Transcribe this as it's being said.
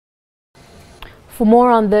For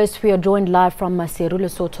more on this, we are joined live from Maseru,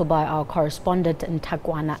 Lesotho by our correspondent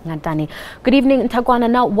Nthakoana Ngatane. Good evening,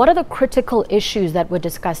 Nthakoana. Now, what are the critical issues that were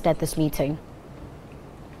discussed at this meeting?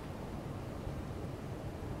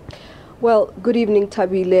 Well, good evening,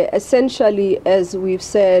 Tabile. Essentially, as we've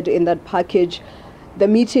said in that package, the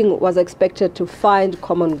meeting was expected to find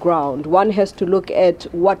common ground. One has to look at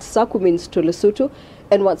what SACU means to Lesotho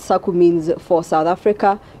and what SACU means for South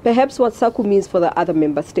Africa, perhaps what SACU means for the other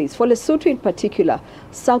member states. For Lesotho in particular,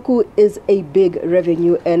 SACU is a big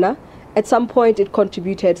revenue earner. At some point, it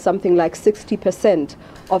contributed something like 60%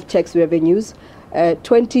 of tax revenues.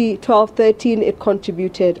 2012-13, it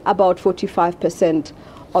contributed about 45%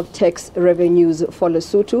 of tax revenues for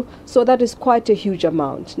Lesotho. So that is quite a huge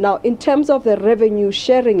amount. Now, in terms of the revenue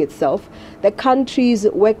sharing itself, the countries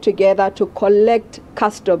work together to collect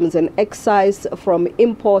customs and excise from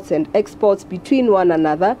imports and exports between one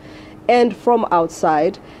another and from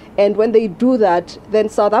outside. And when they do that, then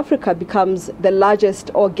South Africa becomes the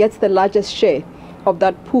largest or gets the largest share of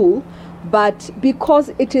that pool. But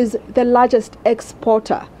because it is the largest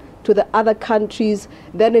exporter to the other countries,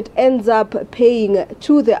 then it ends up paying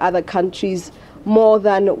to the other countries more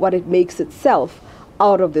than what it makes itself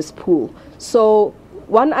out of this pool. So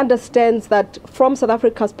one understands that from South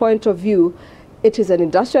Africa's point of view, it is an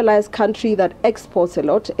industrialized country that exports a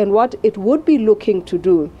lot, and what it would be looking to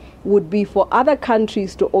do would be for other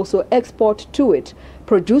countries to also export to it,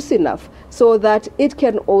 produce enough so that it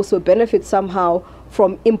can also benefit somehow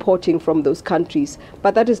from importing from those countries.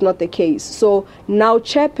 But that is not the case. So now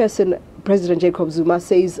Chairperson President Jacob Zuma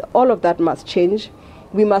says all of that must change.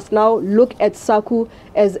 We must now look at SACU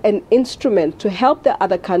as an instrument to help the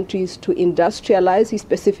other countries to industrialize. He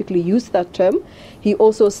specifically used that term. He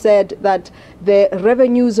also said that the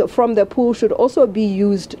revenues from the pool should also be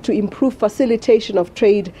used to improve facilitation of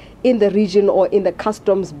trade in the region or in the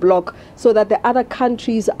customs bloc so that the other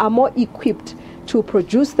countries are more equipped to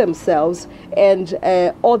produce themselves and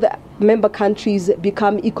all the member countries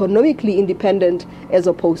become economically independent as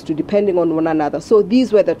opposed to depending on one another. So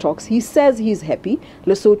these were the talks. He says he's happy.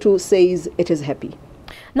 Lesotho says it is happy.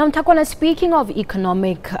 Now, Nthakoana, speaking of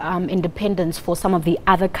economic independence for some of the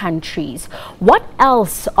other countries, what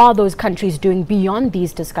else are those countries doing beyond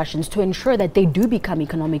these discussions to ensure that they do become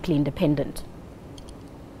economically independent?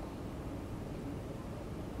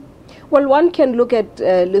 Well, one can look at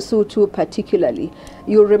Lesotho particularly.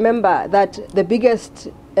 You remember that the biggest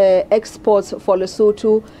exports for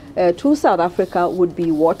Lesotho to South Africa would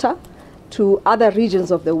be water. To other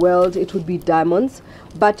regions of the world, it would be diamonds.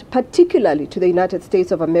 But particularly to the United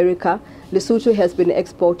States of America, Lesotho has been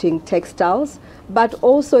exporting textiles, but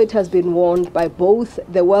also it has been warned by both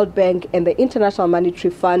the World Bank and the International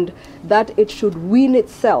Monetary Fund that it should wean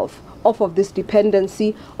itself off of this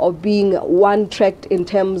dependency of being one-tracked in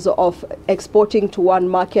terms of exporting to one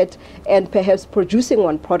market and perhaps producing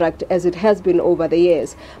one product as it has been over the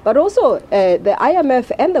years. But also the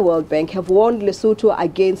IMF and the World Bank have warned Lesotho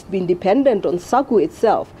against being dependent on SACU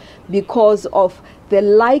itself because of the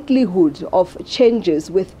likelihood of changes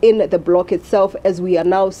within the bloc itself, as we are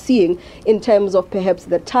now seeing in terms of perhaps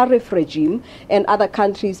the tariff regime and other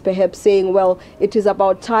countries perhaps saying, well, it is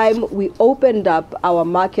about time we opened up our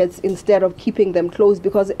markets instead of keeping them closed,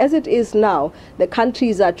 because as it is now, the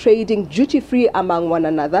countries are trading duty-free among one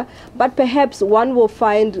another, but perhaps one will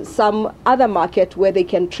find some other market where they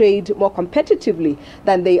can trade more competitively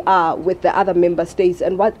than they are with the other member states.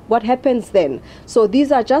 And what happens then? So these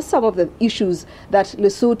are just some of the issues that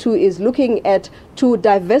Lesotho is looking at to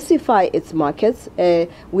diversify its markets.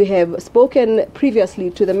 We have spoken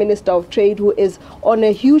previously to the Minister of Trade, who is on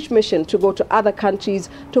a huge mission to go to other countries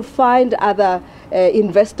to find other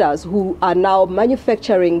investors who are now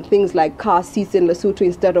manufacturing things like car seats in Lesotho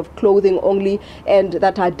instead of clothing only, and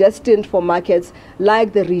that are destined for markets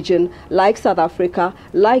like the region, like South Africa,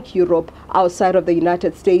 like Europe, outside of the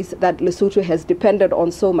United States, that Lesotho has depended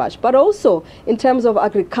on so much. But also in terms of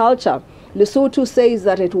agriculture, Lesotho says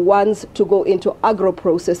that it wants to go into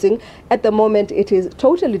agro-processing. At the moment, it is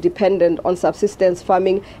totally dependent on subsistence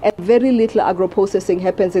farming, and very little agro-processing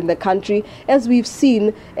happens in the country. As we've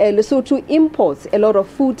seen, Lesotho imports a lot of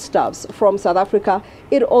foodstuffs from South Africa.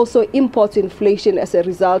 It also imports inflation as a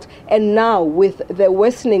result. And now with the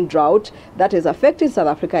worsening drought that is affecting South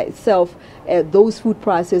Africa itself, those food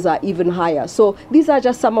prices are even higher. So these are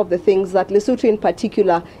just some of the things that Lesotho in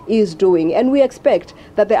particular is doing. And we expect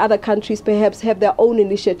that the other countries perhaps have their own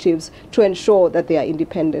initiatives to ensure that they are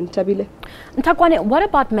independent. Tabile? Nthakoana, what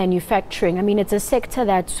about manufacturing? I mean, it's a sector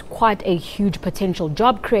that's quite a huge potential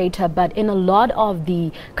job creator, but in a lot of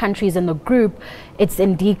the countries in the group, it's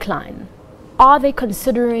in decline. are they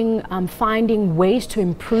considering finding ways to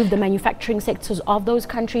improve the manufacturing sectors of those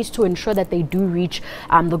countries to ensure that they do reach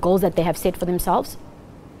the goals that they have set for themselves?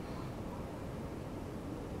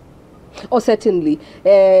 Oh, certainly.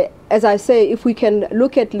 As I say, if we can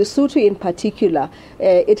look at Lesotho in particular,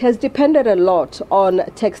 it has depended a lot on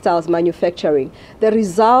textiles manufacturing. The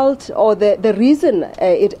result, or the reason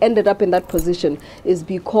it ended up in that position, is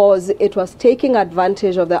because it was taking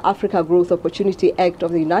advantage of the Africa Growth Opportunity Act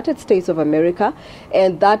of the United States of America,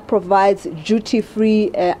 and that provides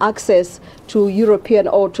duty-free access to European,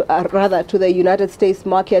 or rather to the United States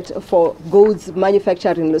market for goods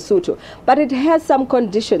manufactured in Lesotho. But it has some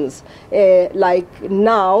conditions, like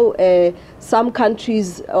now, some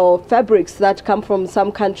countries or fabrics that come from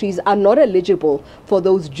some countries are not eligible for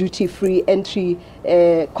those duty-free entry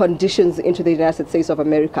conditions into the United States of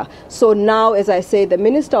America. So now, as I say, the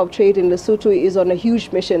Minister of Trade in Lesotho is on a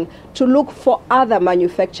huge mission to look for other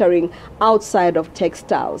manufacturing outside of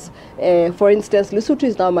textiles. For instance, Lesotho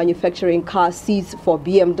is now manufacturing car seats for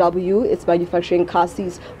BMW. It's manufacturing car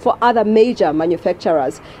seats for other major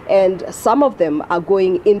manufacturers, and some of them are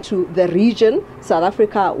going into the region, South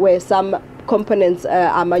Africa, where some components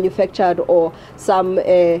are manufactured, or some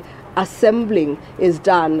assembling is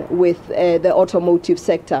done with the automotive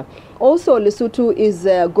sector. Also, Lesotho is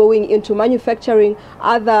going into manufacturing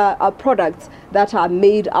other products that are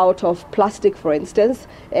made out of plastic, for instance.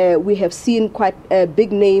 We have seen quite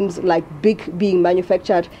big names like BIC being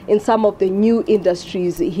manufactured in some of the new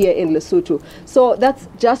industries here in Lesotho. So that's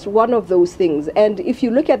just one of those things. And if you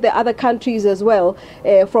look at the other countries as well,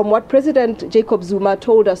 from what President Jacob Zuma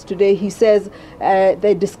told us today, he says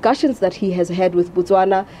the discussions that he has had with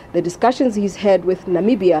Botswana, the discussions he's had with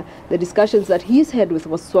Namibia, the discussions that he's had with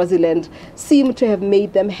Swaziland seem to have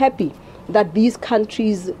made them happy that these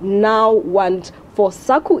countries now want for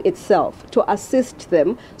SACU itself to assist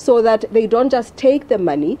them, so that they don't just take the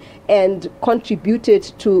money and contribute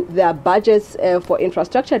it to their budgets for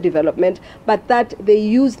infrastructure development, but that they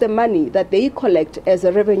use the money that they collect as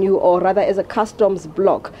a revenue, or rather as a customs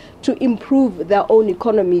block, to improve their own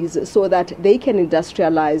economies so that they can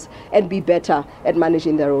industrialize and be better at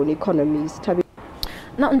managing their own economies.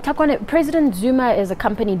 Now, Nthakoana, President Zuma is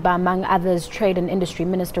accompanied by, among others, Trade and Industry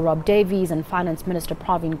Minister Rob Davies and Finance Minister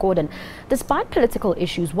Pravin Gordhan. Despite political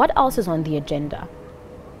issues, what else is on the agenda?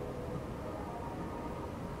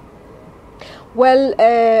 Well,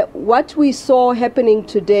 what we saw happening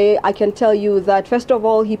today, I can tell you that, first of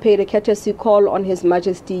all, he paid a courtesy call on His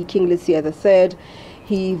Majesty King Lesia III.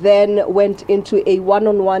 He then went into a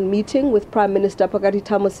one-on-one meeting with Prime Minister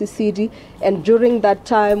Pakalitha Mosisili, and during that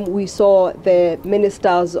time we saw the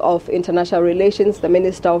Ministers of International Relations, the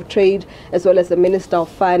Minister of Trade, as well as the Minister of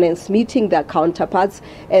Finance meeting their counterparts,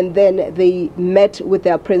 and then they met with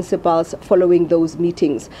their principals following those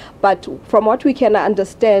meetings. But from what we can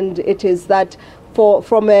understand, it is that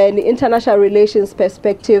from an international relations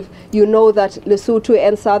perspective, you know that Lesotho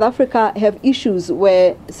and South Africa have issues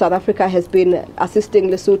where South Africa has been assisting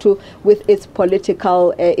Lesotho with its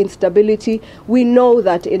political instability. We know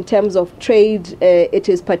that in terms of trade, it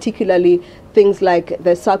is particularly things like the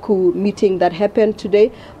SACU meeting that happened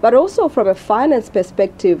today, but also from a finance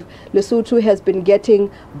perspective, Lesotho has been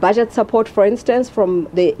getting budget support, for instance, from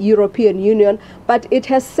the European Union, but it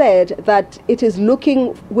has said that it is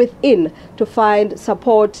looking within to find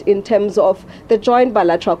support in terms of the Joint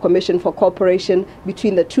Bilateral Commission for Cooperation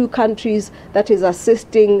between the two countries that is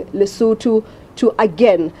assisting Lesotho to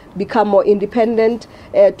again become more independent,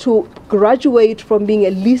 to graduate from being a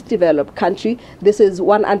least developed country. This is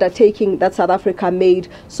one undertaking that South Africa made.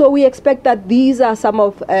 So we expect that these are some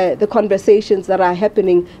of the conversations that are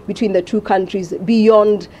happening between the two countries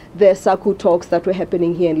beyond the SACU talks that were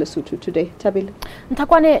happening here in Lesotho today. Tabile.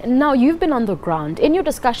 Nthakoana, now you've been on the ground. In your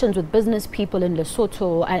discussions with business people in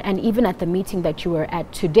Lesotho, and even at the meeting that you were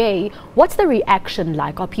at today, what's the reaction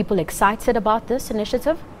like? Are people excited about this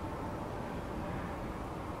initiative?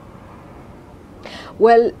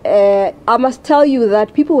 Well, I must tell you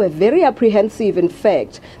that people were very apprehensive, in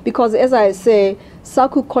fact, because, as I say,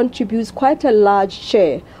 SACU contributes quite a large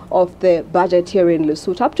share of the budget here in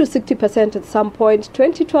Lesotho, up to 60% at some point.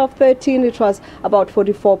 2012-13, it was about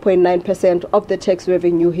 44.9% of the tax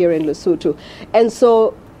revenue here in Lesotho. And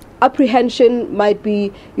so apprehension might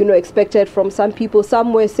be, expected from some people.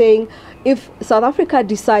 Some were saying, if South Africa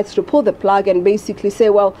decides to pull the plug and basically say,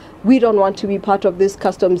 well, we don't want to be part of this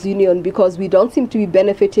customs union because we don't seem to be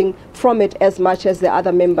benefiting from it as much as the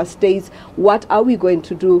other member states. What are we going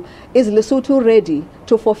to do? Is Lesotho ready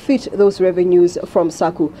to forfeit those revenues from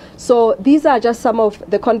SACU? So these are just some of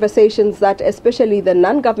the conversations that especially the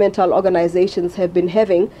non-governmental organizations have been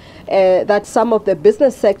having, that some of the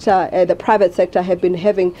business sector, the private sector have been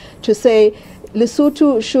having, to say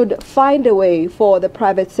Lesotho should find a way for the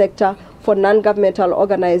private sector, for non-governmental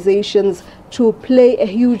organizations to play a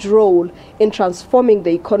huge role in transforming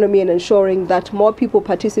the economy and ensuring that more people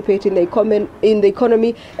participate in the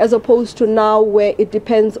economy, as opposed to now where it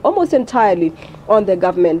depends almost entirely on the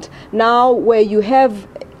government. Now where you have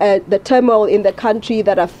the turmoil in the country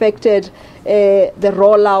that affected the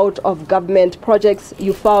rollout of government projects,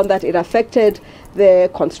 you found that it affected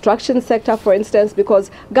the construction sector, for instance,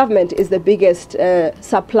 because government is the biggest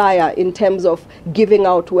supplier in terms of giving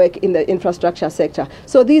out work in the infrastructure sector.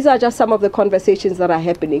 So these are just some of the conversations that are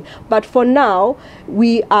happening. But for now,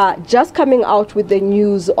 we are just coming out with the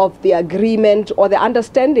news of the agreement or the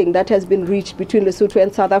understanding that has been reached between Lesotho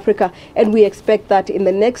and South Africa, and we expect that in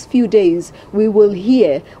the next few days we will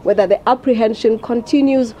hear whether the apprehension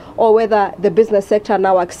continues or whether the business sector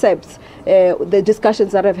now accepts the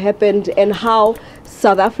discussions that have happened and how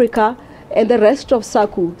South Africa and the rest of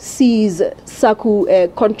SACU sees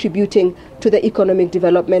SACU contributing to the economic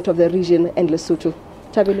development of the region and Lesotho.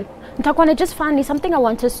 Tabile. Nthakoana, just finally, something I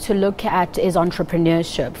want us to look at is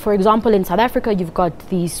entrepreneurship. For example, in South Africa, you've got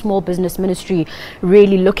the Small Business Ministry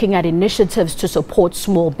really looking at initiatives to support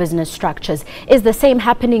small business structures. Is the same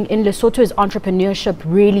happening in Lesotho? Is entrepreneurship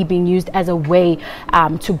really being used as a way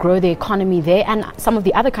to grow the economy there and some of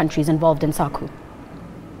the other countries involved in SACU?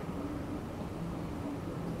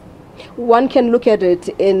 One can look at it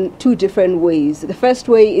in two different ways. The first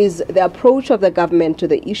way is the approach of the government to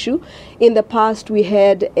the issue. In the past, we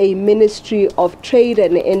had a Ministry of Trade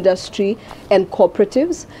and Industry and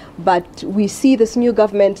Cooperatives, but we see this new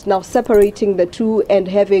government now separating the two and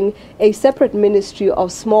having a separate Ministry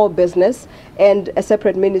of Small Business and a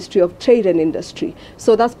separate Ministry of Trade and Industry.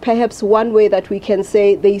 So that's perhaps one way that we can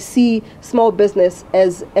say they see small business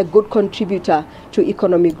as a good contributor to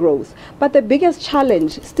economic growth. But the biggest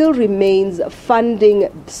challenge still remains funding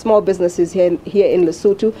small businesses here in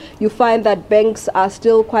Lesotho. You find that banks are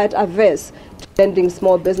still quite averse to lending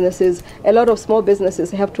small businesses. A lot of small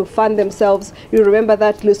businesses have to fund themselves. You remember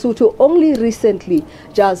that Lesotho only recently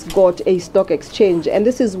just got a stock exchange, and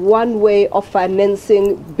this is one way of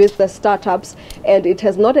financing business startups, and it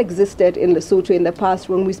has not existed in Lesotho in the past.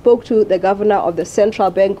 When we spoke to the governor of the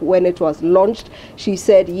central bank when it was launched, she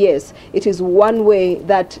said yes, it is one way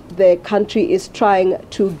that the country is trying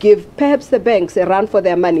to give perhaps the banks a run for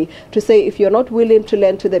their money, to say if you're not willing to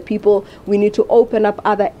lend to the people, we need to open up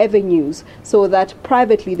other avenues so that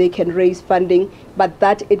privately they can raise funding, but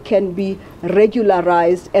that it can be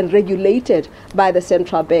regularized and regulated by the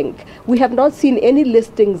central bank. We have not seen any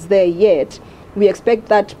listings there yet. We expect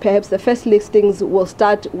that perhaps the first listings will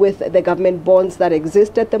start with the government bonds that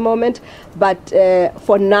exist at the moment, but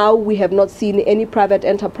for now we have not seen any private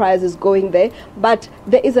enterprises going there. But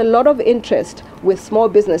there is a lot of interest with small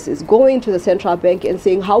businesses going to the central bank and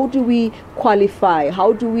saying, how do we qualify,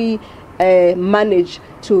 how do we manage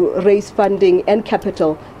to raise funding and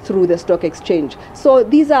capital through the stock exchange. So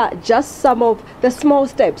these are just some of the small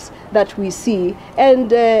steps that we see.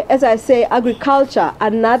 And as I say, agriculture,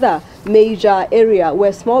 another major area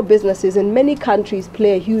where small businesses in many countries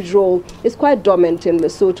play a huge role, is quite dominant in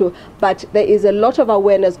Lesotho. But there is a lot of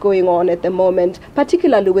awareness going on at the moment,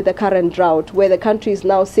 particularly with the current drought, where the country is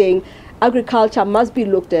now saying agriculture must be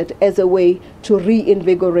looked at as a way to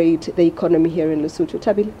reinvigorate the economy here in Lesotho.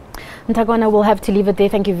 Tabile. Nthakoana, we'll have to leave it there.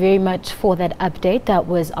 Thank you very much for that update. That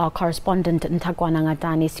was our correspondent Nthakoana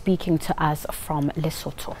Ngatane speaking to us from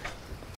Lesotho.